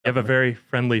You have a very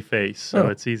friendly face, so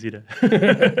it's easy to...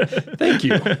 Thank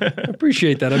you. I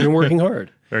appreciate that. I've been working hard.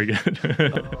 Very good.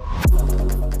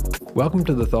 Welcome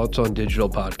to the Thoughts on Digital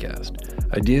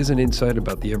podcast, ideas and insight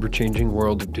about the ever-changing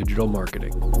world of digital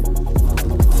marketing.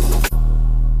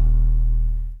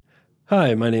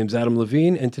 Hi, my name's Adam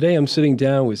Levine, and today I'm sitting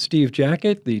down with Steve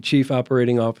Jackett, the Chief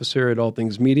Operating Officer at All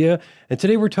Things Media, and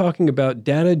today we're talking about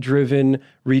data-driven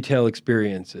retail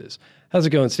experiences. How's it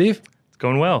going, Steve? It's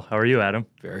going well. How are you, Adam?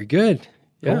 Very good.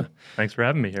 Yeah. Cool. Thanks for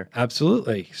having me here.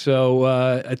 Absolutely. So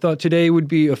I thought today would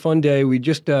be a fun day. We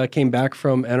just came back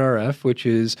from NRF, which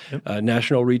is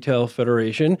National Retail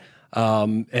Federation,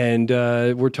 and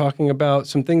we're talking about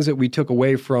some things that we took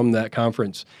away from that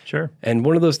conference. Sure. And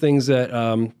one of those things that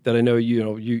that I know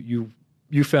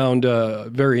you found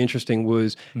very interesting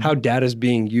was how data is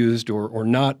being used or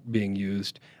not being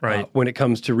used when it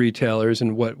comes to retailers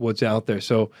and what's out there.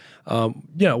 So, why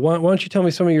don't you tell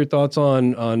me some of your thoughts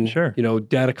on Sure.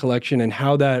 Data collection and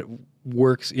how that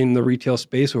works in the retail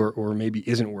space or maybe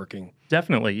isn't working?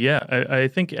 Definitely, yeah. I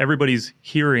think everybody's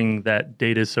hearing that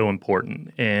data is so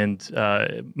important, and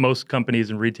most companies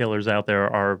and retailers out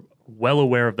there are well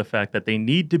aware of the fact that they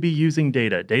need to be using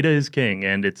data. Data is king,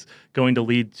 and it's going to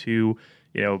lead to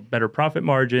better profit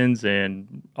margins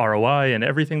and ROI and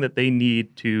everything that they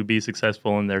need to be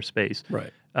successful in their space.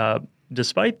 Right.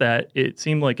 Despite that, it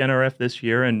seemed like NRF this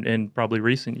year and probably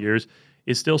recent years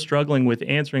is still struggling with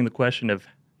answering the question of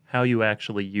how you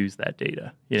actually use that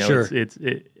data. Sure.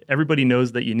 Everybody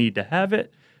knows that you need to have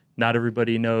it. Not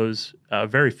everybody knows.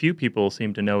 Very few people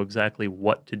seem to know exactly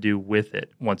what to do with it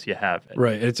once you have it.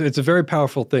 Right. It's a very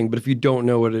powerful thing, but if you don't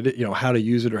know what it is, how to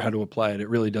use it or how to apply it, it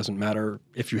really doesn't matter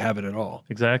if you have it at all.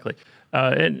 Exactly.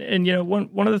 And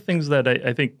one of the things that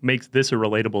I think makes this a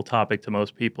relatable topic to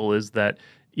most people is that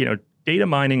data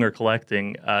mining or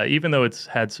collecting, even though it's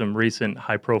had some recent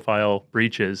high-profile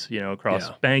breaches, across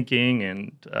banking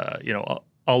and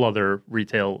all other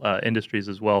retail industries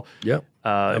as well. Yeah,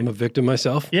 I'm a victim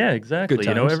myself. Yeah, exactly.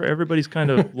 Good times. Everybody's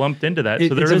kind of lumped into that.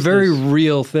 So it's a very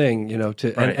real thing,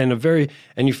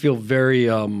 and you feel very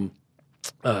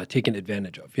taken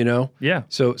advantage of, Yeah.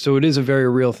 So it is a very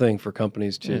real thing for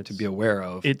companies to be aware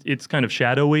of. It's kind of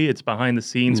shadowy. It's behind the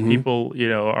scenes. People,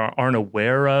 aren't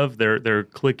aware of. They're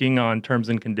clicking on terms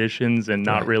and conditions and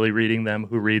not really reading them.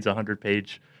 Who reads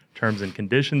 100-page terms and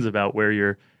conditions about where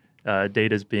your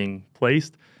data is being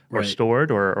placed or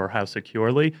stored or how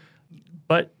securely.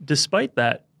 But despite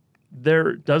that,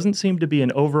 there doesn't seem to be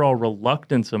an overall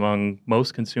reluctance among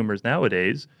most consumers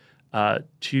nowadays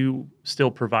to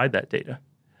still provide that data,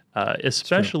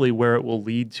 especially where it will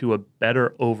lead to a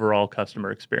better overall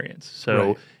customer experience.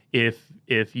 So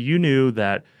if you knew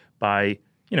that by,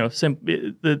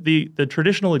 the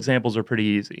traditional examples are pretty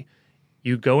easy.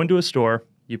 You go into a store,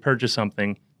 you purchase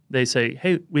something, they say,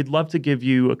 hey, we'd love to give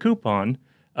you a coupon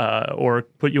or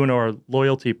put you in our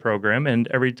loyalty program. And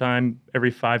every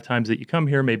 5 times that you come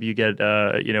here, maybe you get,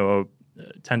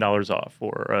 $10 off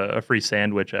or a free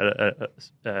sandwich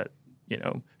at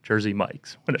Jersey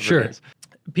Mike's, whatever it is.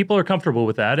 People are comfortable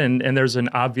with that. And there's an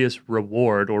obvious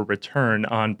reward or return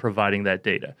on providing that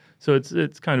data. So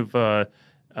it's kind of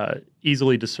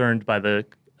easily discerned by the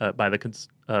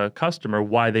customer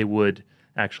why they would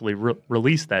actually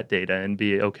release that data and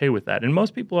be okay with that. And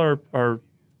most people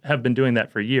have been doing that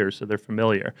for years, so they're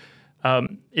familiar.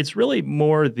 It's really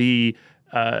more the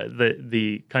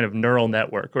kind of neural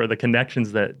network or the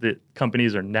connections that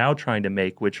companies are now trying to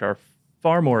make, which are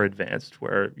far more advanced,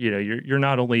 where you're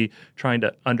not only trying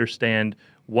to understand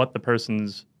what the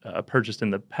person's purchased in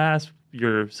the past,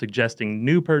 you're suggesting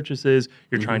new purchases,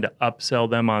 you're trying to upsell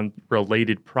them on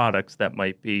related products that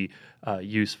might be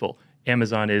useful.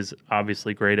 Amazon is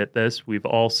obviously great at this. We've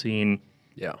all seen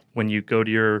when you go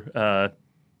to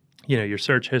your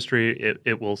search history,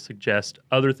 it will suggest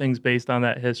other things based on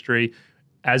that history.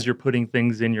 As you're putting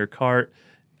things in your cart,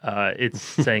 it's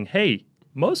saying, hey,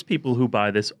 most people who buy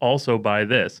this also buy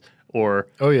this. Or,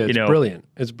 it's brilliant.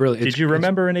 It's brilliant. Did you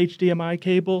remember an HDMI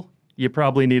cable? You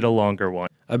probably need a longer one.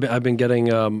 I've been getting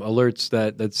alerts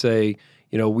that say,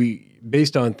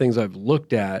 based on things I've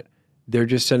looked at, they're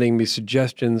just sending me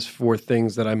suggestions for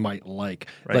things that I might like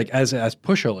as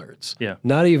push alerts. Yeah.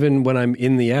 Not even when I'm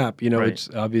in the app. It's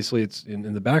obviously it's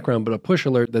in the background, but a push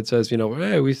alert that says,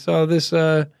 hey, we saw this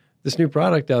new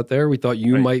product out there. We thought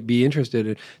you might be interested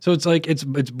in. So it's like it's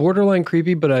borderline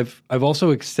creepy, but I've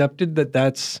also accepted that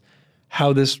that's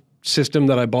how this system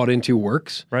that I bought into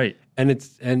works. Right. And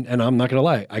and I'm not gonna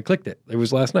lie, I clicked it. It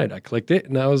was last night. I clicked it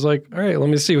and I was like, all right, let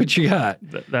me see what you got.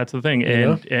 That's the thing.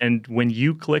 And when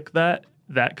you click that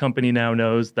company now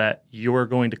knows that you're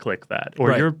going to click that,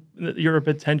 or you're a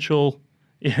potential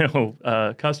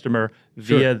customer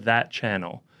via that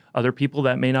channel. Other people,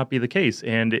 that may not be the case.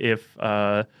 And if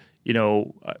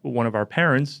one of our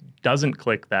parents doesn't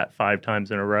click that 5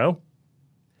 times in a row,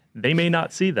 they may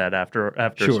not see that after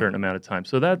a certain amount of time.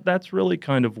 So that's really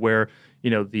kind of where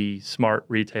the smart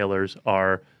retailers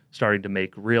are starting to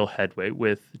make real headway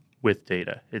with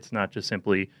data. It's not just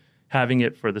simply having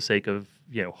it for the sake of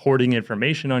hoarding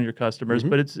information on your customers,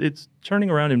 but it's turning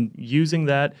around and using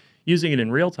it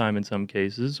in real time in some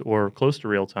cases, or close to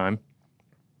real time,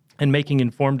 and making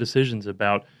informed decisions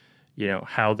about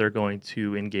how they're going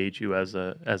to engage you as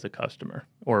a customer,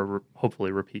 or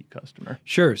hopefully repeat customer.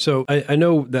 Sure. So I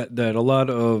know that a lot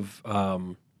of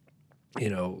the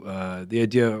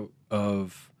idea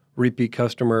of repeat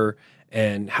customer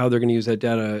and how they're going to use that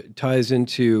data ties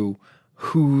into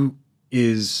who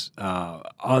is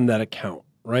on that account,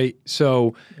 right?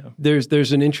 So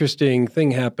there's an interesting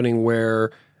thing happening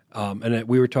where, and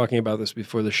we were talking about this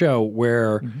before the show,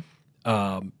 where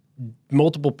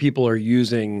multiple people are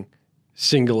using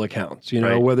single accounts,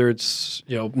 whether it's,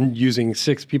 using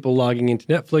 6 people logging into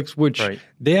Netflix, which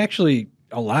they actually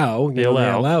allow, they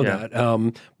allow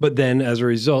that. But then as a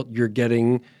result, you're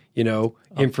getting,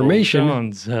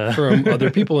 information from other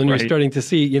people, and you're starting to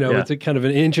see, it's a kind of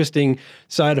an interesting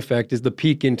side effect, is the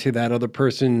peek into that other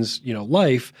person's,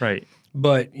 life. Right.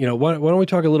 But, why don't we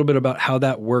talk a little bit about how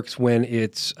that works when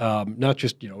it's not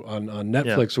just, on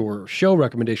Netflix or show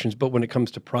recommendations, but when it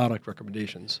comes to product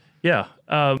recommendations? Yeah.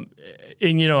 And,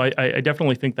 I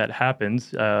definitely think that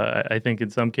happens. I think in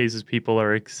some cases people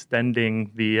are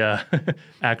extending the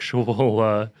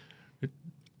actual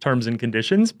terms and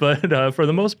conditions. But for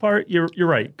the most part, you're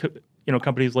right.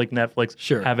 Companies like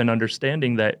Netflix have an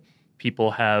understanding that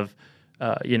people have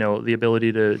the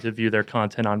ability to view their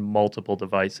content on multiple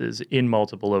devices in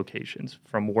multiple locations,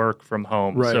 from work, from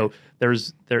home. Right. So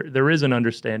there is an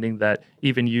understanding that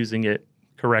even using it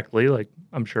correctly, like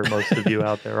I'm sure most of you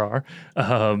out there are.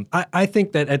 I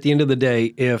think that at the end of the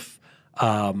day, if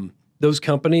those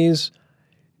companies,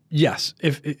 yes,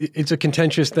 if it's a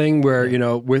contentious thing where,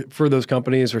 for those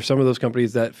companies, or some of those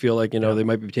companies that feel like, they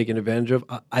might be taken advantage of,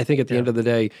 I think at the end of the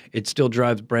day, it still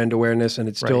drives brand awareness, and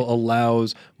it still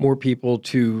allows more people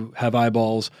to have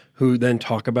eyeballs who then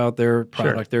talk about their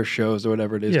product, their shows, or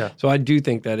whatever it is. Yeah. So I do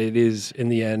think that it is, in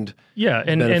the end,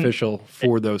 beneficial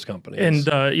for those companies. And,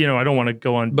 I don't want to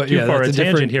go on too far a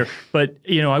tangent here, but,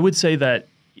 I would say that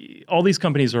all these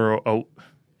companies are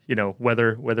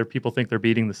whether people think they're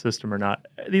beating the system or not,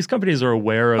 these companies are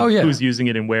aware of who's using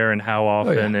it and where and how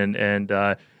often, and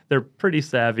they're pretty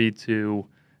savvy to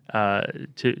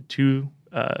the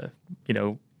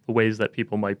ways that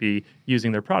people might be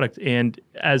using their product, and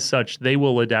as such, they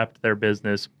will adapt their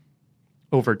business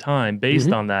over time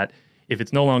based on that. If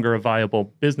it's no longer a viable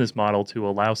business model to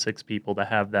allow 6 people to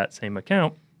have that same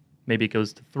account, maybe it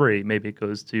goes to 3. Maybe it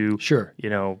goes to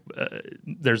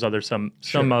there's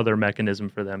some other mechanism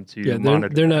for them to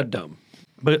monitor. They're not dumb.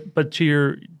 But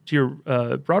to your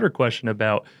broader question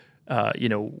about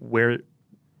where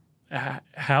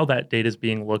how that data is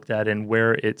being looked at and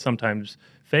where it sometimes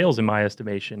fails, in my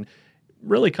estimation,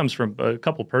 really comes from a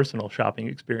couple personal shopping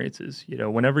experiences.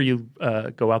 Whenever you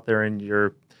go out there and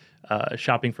you're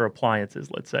shopping for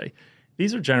appliances, let's say,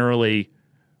 these are generally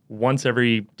once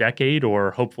every decade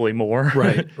or hopefully more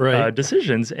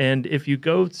decisions. And if you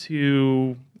go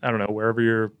to, I don't know, wherever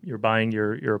you're buying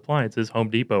your appliances, Home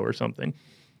Depot or something,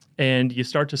 and you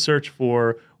start to search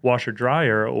for washer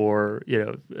dryer or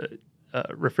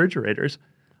refrigerators,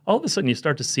 all of a sudden you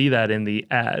start to see that in the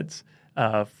ads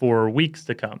for weeks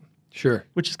to come. Sure.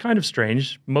 Which is kind of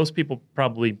strange. Most people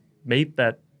probably made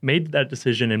that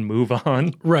decision and move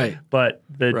on. Right. But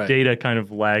the data kind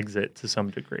of lags it to some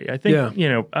degree. I think,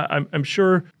 I'm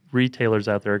sure retailers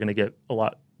out there are going to get a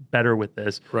lot better with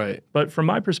this. Right. But from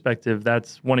my perspective,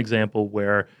 that's one example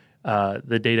where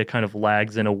the data kind of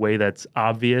lags in a way that's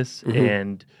obvious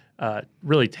and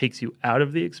really takes you out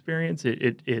of the experience.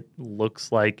 It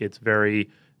looks like it's very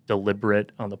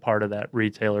deliberate on the part of that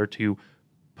retailer to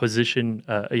position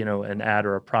an ad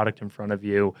or a product in front of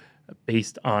you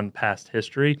based on past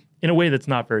history in a way that's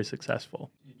not very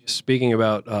successful. Speaking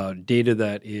about data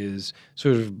that is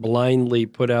sort of blindly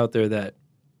put out there, that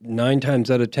 9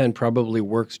 times out of 10 probably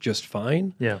works just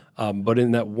fine. Yeah. But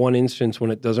in that one instance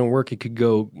when it doesn't work, it could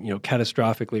go,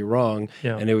 catastrophically wrong.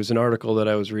 Yeah. And it was an article that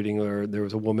I was reading where there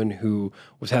was a woman who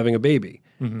was having a baby,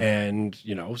 and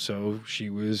so she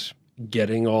was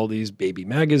getting all these baby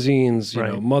magazines,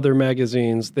 mother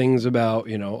magazines, things about,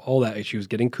 all that. She was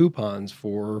getting coupons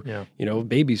for,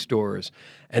 baby stores.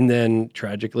 And then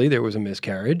tragically there was a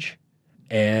miscarriage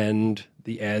and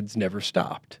the ads never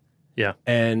stopped. Yeah.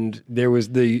 And it was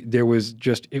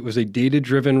a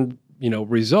data-driven,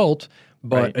 result.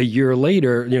 But a year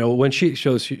later, when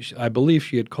I believe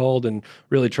she had called and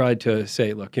really tried to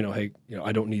say, look, hey,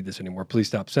 I don't need this anymore. Please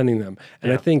stop sending them.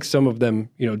 And I think some of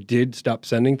them, did stop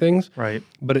sending things. Right.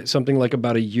 But it's something like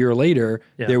about a year later,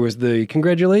 there was the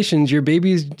congratulations, your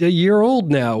baby's a year old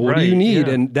now. What do you need?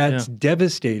 Yeah. And that's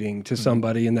devastating to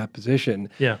somebody in that position.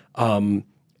 Yeah.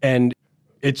 And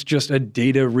it's just a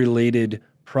data-related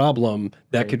problem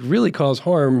that could really cause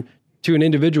harm to an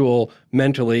individual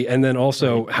mentally, and then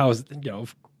also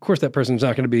of course that person's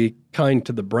not going to be kind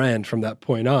to the brand from that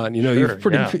point on.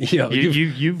 You've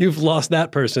you've lost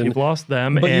that person. You've lost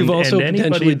them, but you've also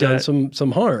potentially done that,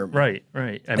 some harm. Right.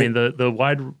 I mean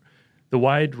the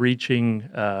wide-reaching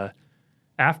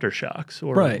aftershocks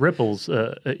or ripples,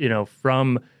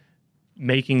 from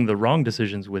making the wrong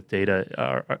decisions with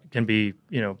data can be,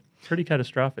 pretty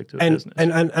catastrophic to a business.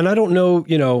 And I don't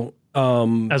know,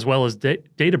 as well as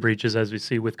data breaches, as we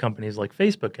see with companies like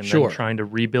Facebook, and then trying to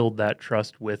rebuild that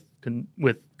trust with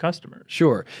customers.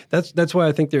 Sure, that's why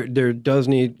I think there does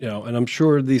need, and I'm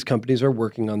sure these companies are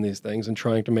working on these things and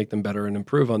trying to make them better and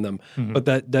improve on them. Mm-hmm. But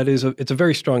it's a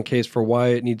very strong case for why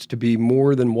it needs to be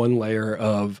more than one layer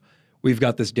of, we've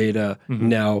got this data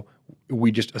now.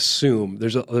 We just assume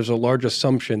there's a large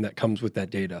assumption that comes with that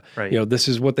data. Right. This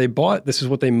is what they bought. This is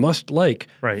what they must like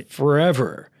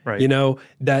forever. Right.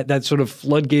 That sort of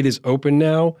floodgate is open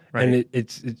now, and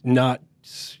it's not.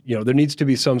 There needs to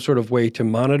be some sort of way to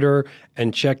monitor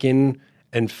and check in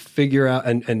and figure out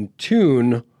and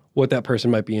tune what that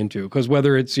person might be into. Because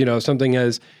whether it's something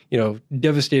as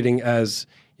devastating as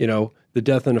the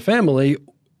death in a family,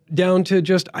 down to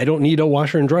just, I don't need a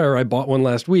washer and dryer. I bought one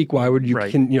last week. Why would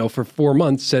you, for 4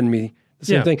 months, send me the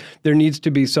same thing? There needs to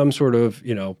be some sort of,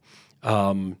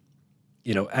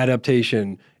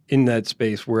 adaptation in that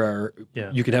space where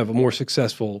you can have a more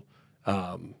successful,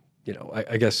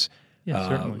 I guess,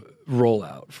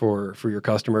 rollout for your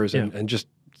customers and just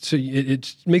so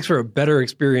it makes for a better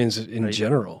experience in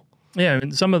general. Yeah, I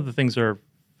mean, some of the things are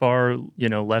far,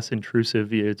 less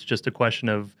intrusive. It's just a question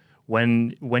of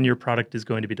when your product is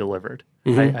going to be delivered.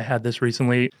 Mm-hmm. I had this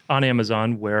recently on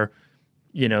Amazon where,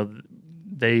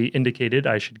 they indicated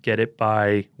I should get it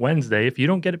by Wednesday. If you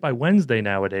don't get it by Wednesday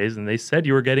nowadays, and they said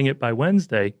you were getting it by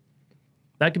Wednesday,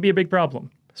 that could be a big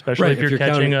problem, especially if you're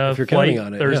catching a flight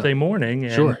Thursday morning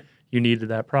and you needed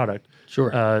that product.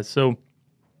 Sure. So,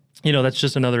 that's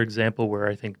just another example where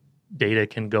I think data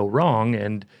can go wrong,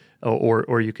 and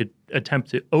or you could attempt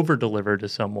to over-deliver to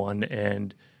someone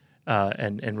and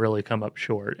really come up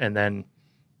short, and then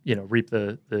reap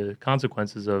the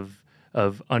consequences of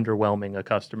underwhelming a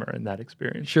customer in that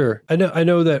experience. Sure, I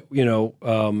know that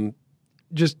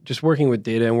just working with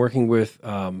data and working with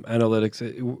analytics,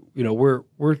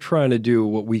 we're trying to do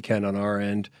what we can on our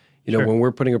end. When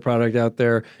we're putting a product out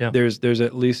there, there's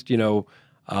at least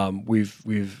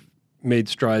we've made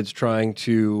strides trying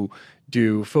to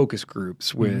do focus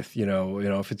groups with,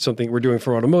 if it's something we're doing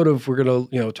for automotive, we're going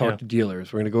to, talk to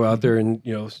dealers. We're going to go out there and,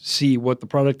 see what the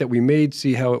product that we made,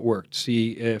 see how it worked,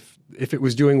 see if it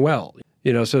was doing well.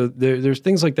 So there's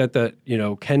things like that,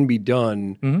 can be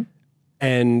done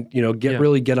and,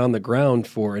 get on the ground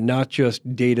for, and not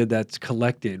just data that's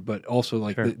collected, but also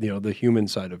like the human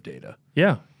side of data.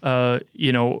 Yeah.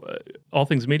 All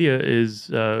Things Media is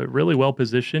really well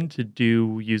positioned to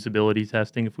do usability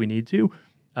testing if we need to.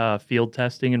 Field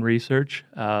testing and research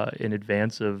in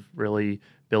advance of really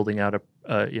building out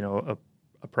a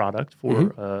product for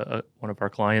one of our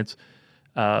clients.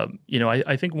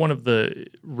 I think one of the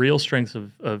real strengths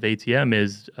of ATM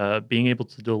is being able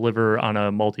to deliver on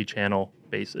a multi-channel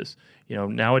basis.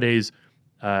 Nowadays,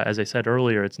 as I said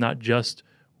earlier, it's not just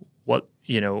what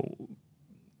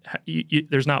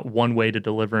there's not one way to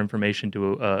deliver information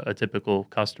to a typical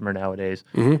customer nowadays,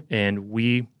 and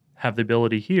we have the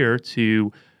ability here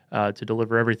to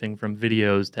deliver everything from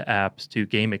videos to apps to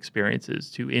game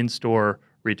experiences to in-store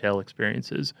retail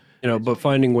experiences. But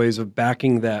finding ways of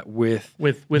backing that with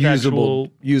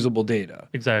usable data.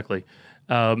 Exactly.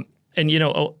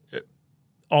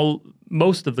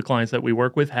 Most of the clients that we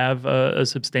work with have a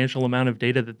substantial amount of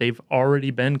data that they've already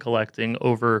been collecting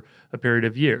over a period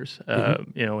of years.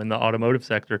 In the automotive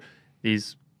sector,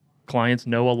 these clients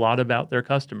know a lot about their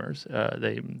customers.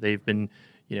 They've been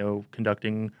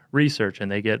conducting research, and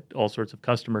they get all sorts of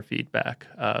customer feedback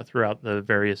throughout the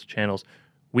various channels.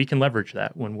 We can leverage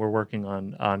that when we're working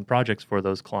on projects for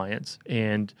those clients.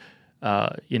 And,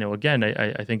 again,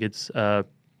 I think it's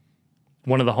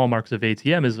one of the hallmarks of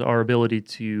ATM is our ability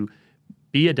to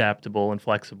be adaptable and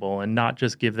flexible and not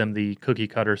just give them the cookie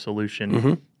cutter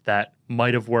solution that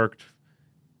might have worked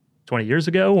 20 years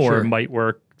ago or Sure. might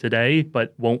work today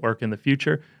but won't work in the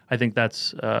future. I think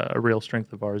that's a real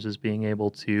strength of ours, is being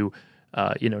able to,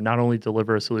 not only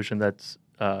deliver a solution that's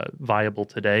viable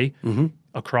today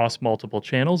across multiple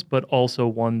channels, but also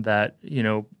one that,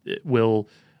 it will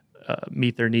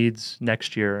meet their needs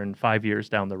next year and 5 years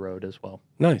down the road as well.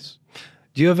 Nice.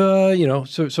 Do you have a,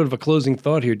 sort of a closing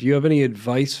thought here? Do you have any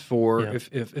advice for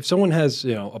if someone has,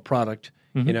 a product,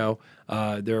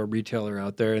 they're a retailer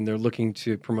out there and they're looking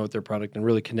to promote their product and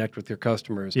really connect with their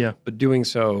customers, but doing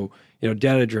so,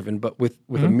 data driven, but with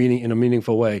a in a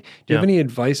meaningful way. Do you have any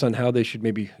advice on how they should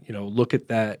maybe, look at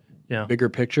that bigger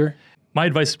picture? My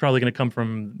advice is probably going to come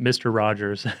from Mr.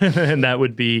 Rogers, and that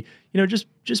would be,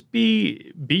 just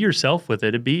be yourself with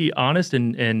it, and be honest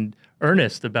and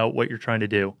earnest about what you're trying to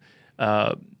do.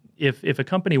 If a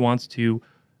company wants to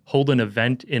hold an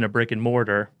event in a brick and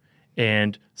mortar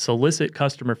and solicit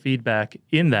customer feedback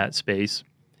in that space,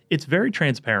 it's very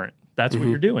transparent. That's what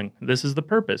you're doing. This is the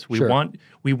purpose. We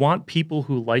want people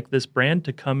who like this brand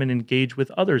to come and engage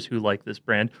with others who like this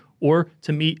brand, or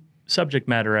to meet subject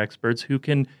matter experts who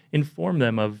can inform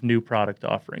them of new product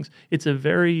offerings. It's a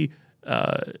very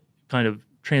kind of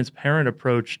transparent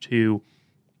approach to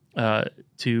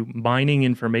mining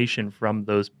information from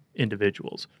those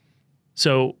individuals.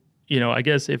 So, I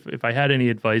guess if I had any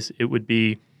advice, it would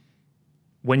be,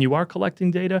 when you are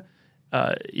collecting data,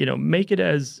 make it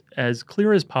as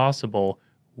clear as possible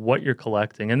what you're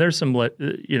collecting. And there's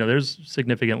there's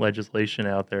significant legislation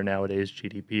out there nowadays,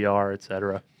 GDPR, et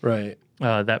cetera, Right.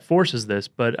 That forces this.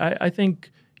 But I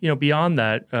think, beyond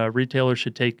that, retailers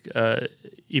should take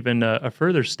even a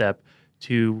further step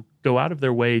to go out of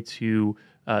their way to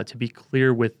be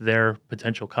clear with their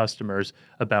potential customers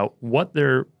about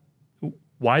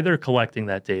why they're collecting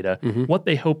that data, what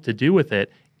they hope to do with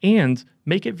it, and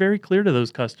make it very clear to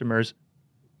those customers,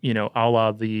 a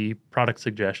la the product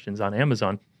suggestions on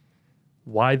Amazon,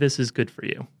 why this is good for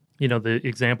you. The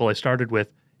example I started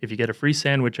with, if you get a free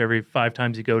sandwich every 5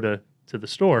 times you go to the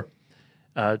store,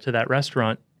 to that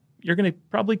restaurant, you're going to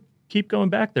probably keep going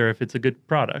back there if it's a good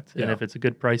product and if it's a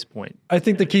good price point. I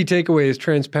think the key takeaway is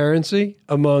transparency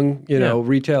among,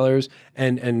 retailers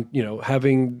and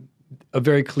having a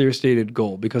very clear stated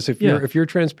goal, because if you're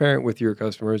transparent with your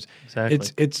customers,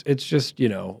 it's just,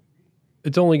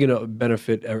 it's only going to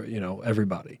benefit,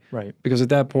 everybody. Right. Because at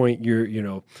that point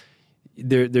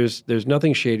there's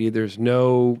nothing shady. There's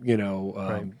no,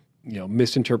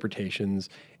 misinterpretations,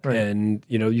 and,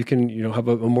 you can, have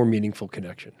a more meaningful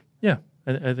connection. Yeah.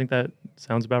 I think that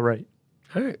sounds about right.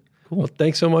 All right. Cool. Well,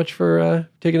 thanks so much for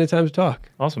taking the time to talk.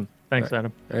 Awesome. Thanks,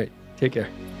 Adam. All right. Take care.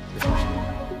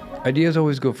 Ideas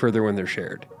always go further when they're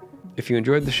shared. If you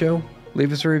enjoyed the show,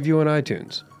 leave us a review on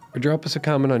iTunes or drop us a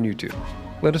comment on YouTube.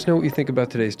 Let us know what you think about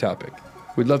today's topic.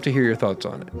 We'd love to hear your thoughts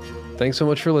on it. Thanks so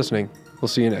much for listening. We'll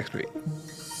see you next week.